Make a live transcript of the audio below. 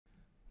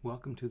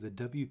Welcome to the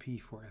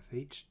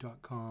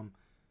WP4FH.com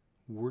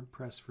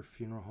WordPress for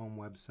Funeral Home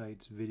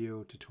Websites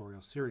video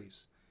tutorial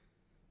series.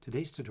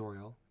 Today's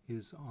tutorial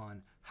is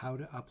on how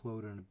to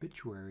upload an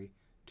obituary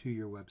to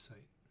your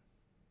website.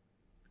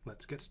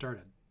 Let's get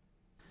started.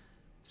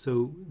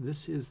 So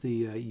this is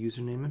the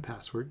username and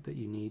password that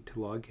you need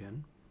to log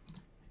in.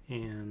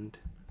 And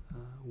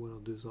what I'll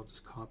do is I'll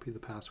just copy the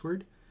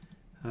password.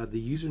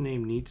 The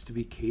username needs to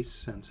be case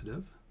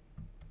sensitive.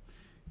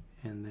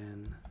 And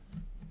then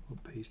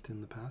we'll paste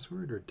in the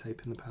password or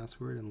type in the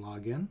password and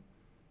log in.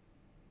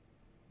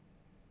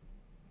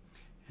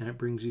 And it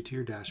brings you to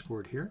your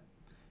dashboard here.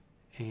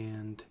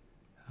 And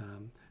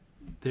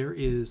there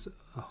is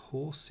a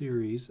whole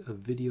series of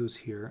videos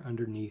here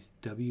underneath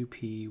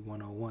WP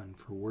 101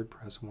 for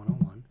WordPress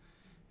 101.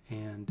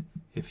 And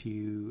if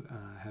you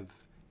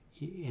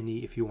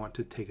if you want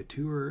to take a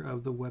tour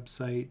of the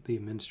website, the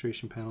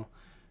administration panel,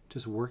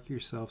 just work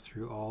yourself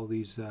through all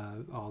these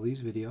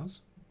videos.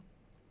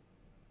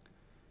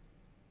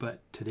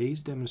 But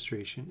today's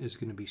demonstration is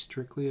going to be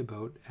strictly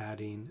about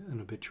adding an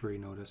obituary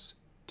notice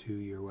to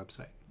your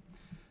website.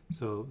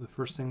 So the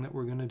first thing that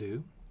we're going to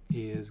do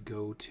is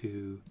go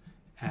to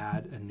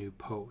add a new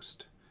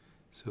post.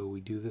 So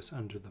we do this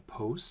under the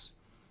posts,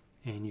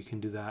 and you can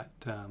do that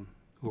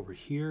over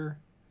here,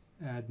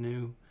 add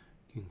new.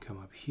 You can come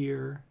up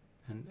here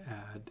and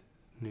add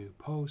new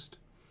post.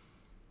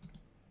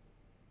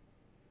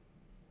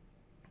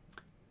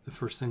 The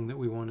first thing that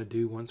we want to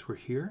do once we're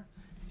here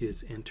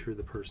is enter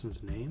the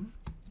person's name.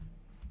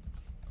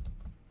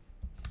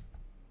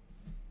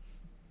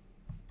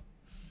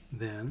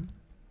 Then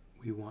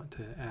we want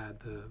to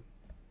add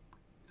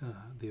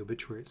the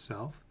obituary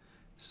itself.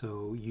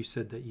 So you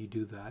said that you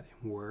do that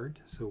in Word,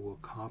 so we'll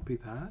copy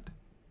that.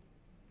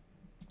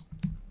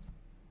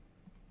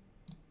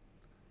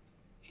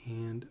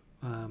 And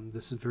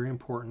this is very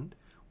important.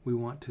 We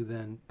want to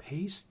then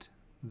paste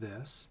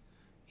this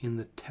in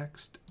the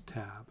text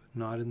tab,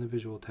 not in the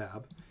visual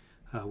tab.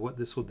 What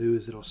this will do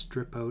is it'll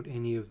strip out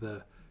any of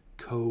the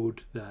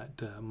code that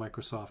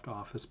Microsoft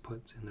Office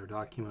puts in their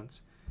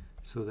documents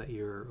so that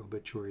your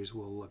obituaries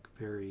will look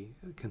very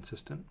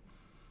consistent.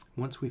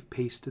 Once we've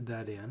pasted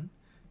that in,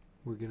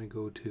 we're going to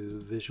go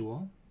to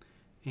Visual,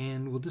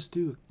 and we'll just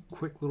do a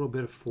quick little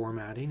bit of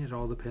formatting. It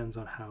all depends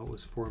on how it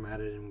was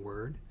formatted in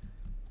Word.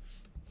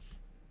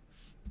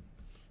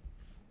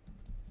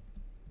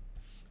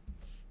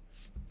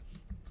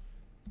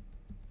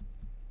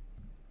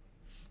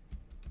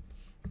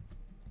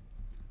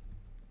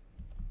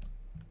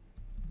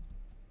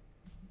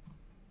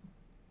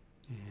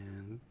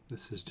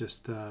 This is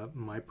just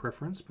my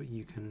preference, but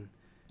you can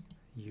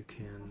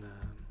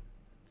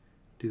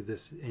do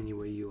this any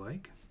way you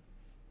like.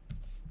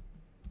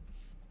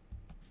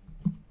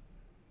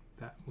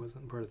 That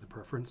wasn't part of the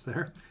preference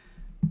there.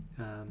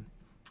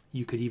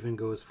 You could even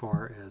go as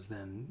far as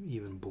then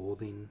even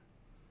bolding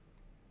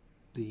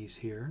these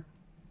here.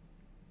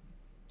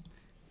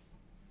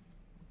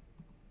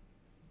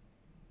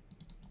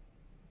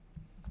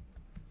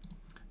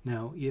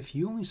 Now, if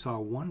you only saw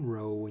one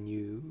row when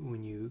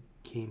you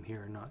came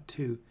here, not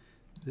two,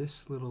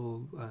 this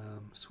little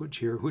switch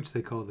here, which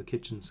they call the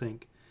kitchen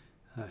sink,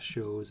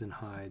 shows and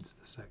hides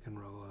the second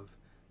row of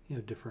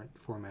different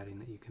formatting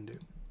that you can do.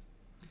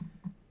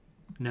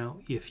 Now,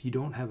 if you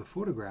don't have a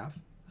photograph,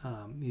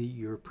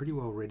 you're pretty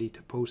well ready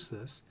to post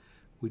this.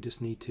 We just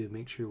need to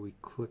make sure we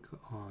click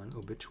on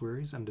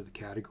obituaries under the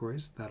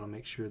categories. That'll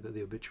make sure that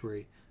the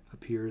obituary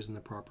appears in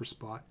the proper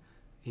spot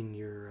in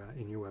your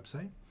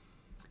website.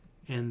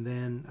 And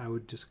then I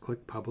would just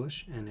click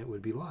publish and it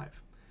would be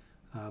live.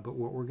 But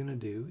what we're going to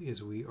do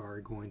is we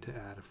are going to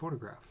add a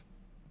photograph.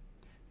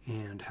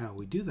 And how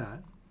we do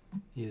that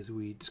is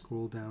we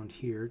scroll down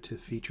here to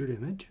featured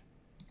image.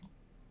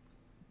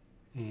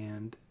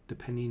 And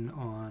depending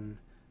on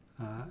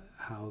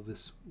how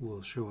this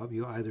will show up,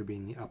 you'll either be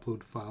in the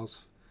upload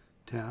files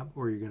tab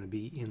or you're going to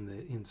be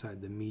inside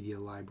the media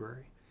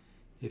library.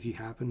 If you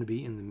happen to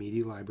be in the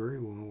media library,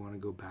 we want to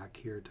go back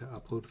here to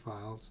upload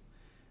files,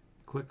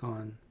 click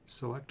on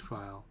select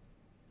file,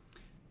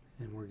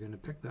 and we're going to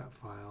pick that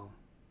file,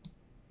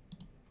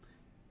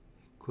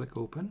 click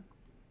open.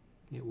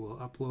 It will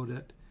upload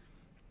it.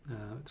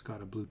 It's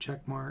got a blue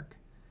check mark,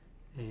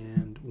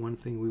 and one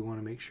thing we want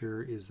to make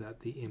sure is that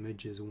the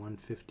image is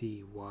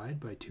 150 wide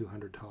by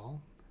 200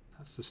 tall.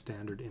 That's the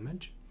standard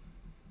image.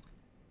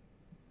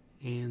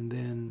 And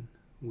then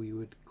we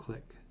would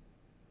click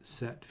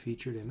set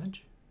featured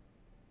image,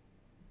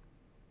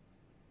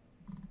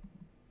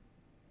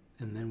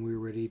 and then we're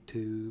ready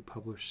to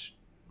publish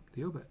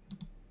the obit.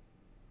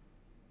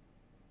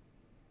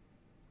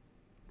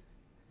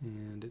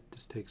 And it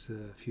just takes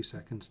a few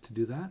seconds to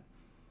do that.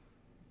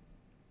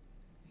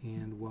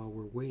 And while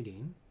we're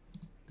waiting,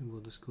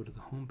 we'll just go to the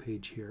home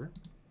page here,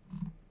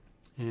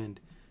 and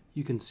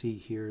you can see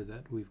here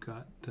that we've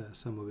got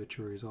some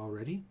obituaries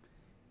already.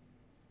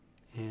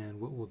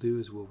 And what we'll do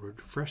is we'll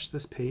refresh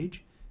this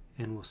page,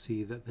 and we'll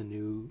see that the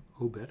new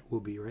obit will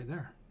be right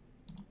there.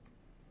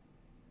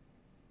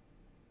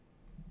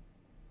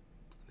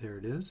 There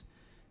it is.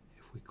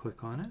 If we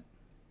click on it,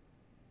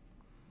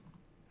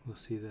 we'll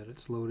see that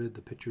it's loaded,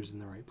 the picture's in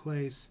the right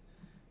place,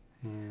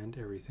 and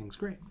everything's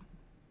great.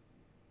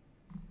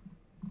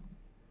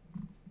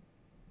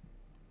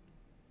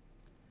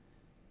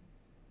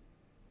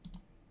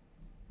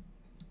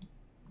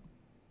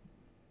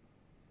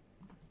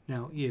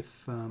 Now,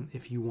 if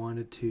you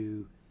wanted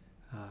to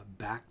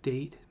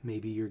backdate,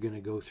 maybe you're going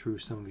to go through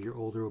some of your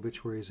older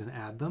obituaries and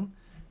add them,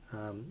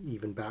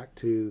 even back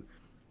to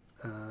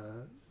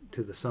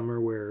the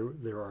summer where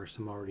there are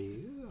some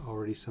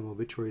already some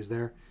obituaries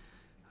there.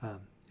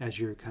 As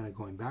you're kind of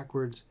going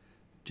backwards,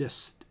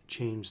 just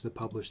change the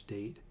published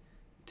date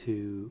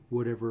to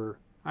whatever,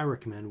 I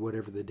recommend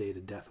whatever the date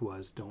of death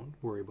was. Don't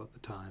worry about the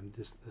time,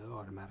 just the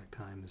automatic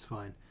time is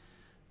fine.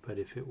 But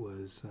if it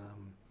was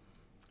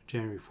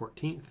January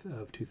 14th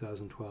of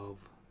 2012,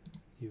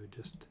 you would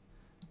just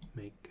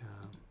make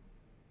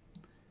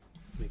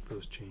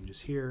those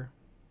changes here.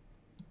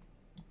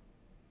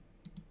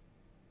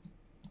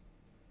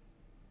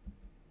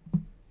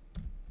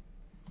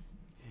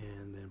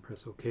 And then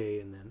press OK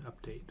and then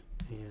update,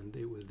 and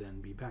it would then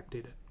be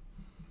backdated.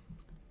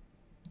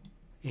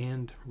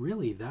 And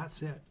really,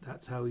 that's it.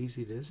 That's how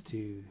easy it is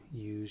to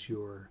use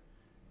your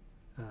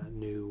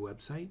new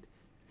website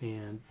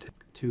and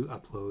to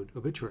upload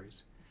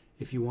obituaries.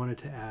 If you wanted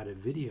to add a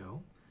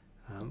video,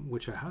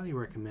 which I highly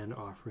recommend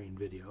offering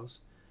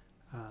videos,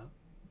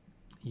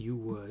 you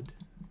would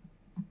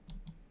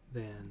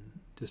then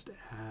just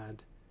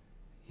add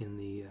in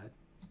the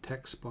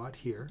text spot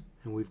here,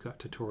 and we've got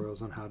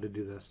tutorials on how to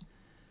do this,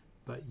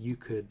 but you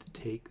could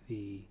take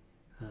the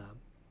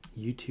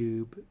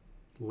YouTube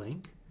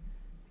link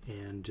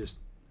and just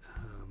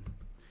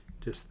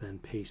then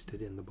paste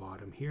it in the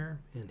bottom here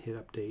and hit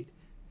update,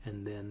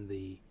 and then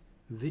the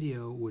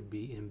video would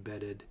be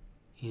embedded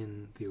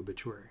in the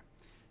obituary.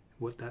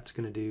 What that's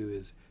going to do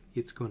is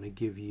it's going to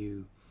give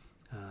you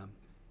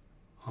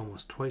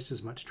almost twice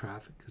as much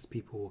traffic, because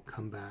people will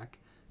come back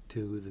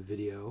to the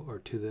video or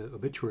to the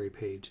obituary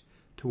page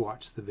to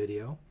watch the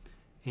video,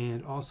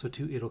 and also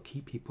it'll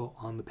keep people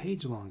on the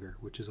page longer,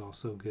 which is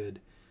also good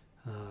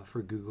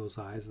for Google's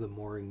eyes. The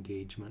more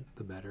engagement,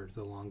 the better.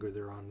 The longer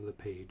they're on the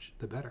page,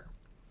 the better.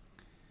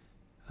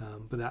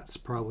 But that's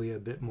probably a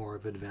bit more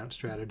of an advanced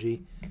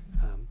strategy.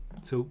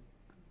 So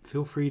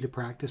feel free to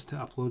practice to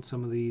upload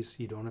some of these.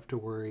 You don't have to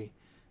worry.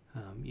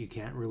 You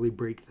can't really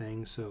break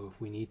things, so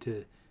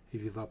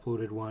if you've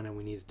uploaded one and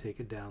we need to take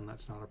it down,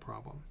 that's not a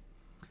problem.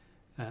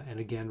 And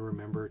again,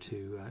 remember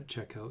to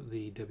check out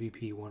the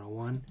WP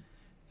 101,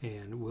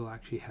 and we'll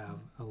actually have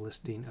a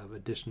listing of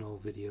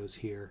additional videos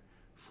here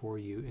for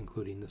you,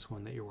 including this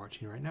one that you're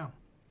watching right now.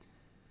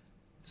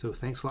 So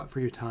thanks a lot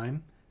for your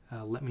time.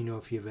 Let me know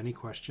if you have any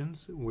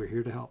questions. We're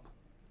here to help.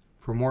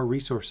 For more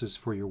resources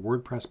for your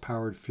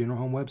WordPress-powered funeral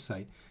home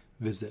website,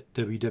 visit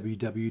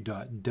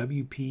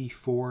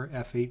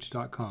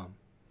www.wp4fh.com,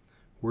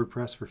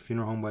 WordPress for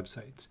funeral home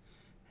websites.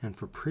 And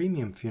for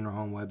premium funeral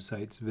home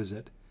websites,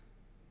 visit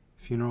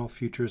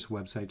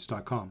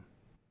FuneralFuturistWebsites.com.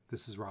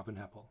 This is Robin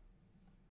Heppel.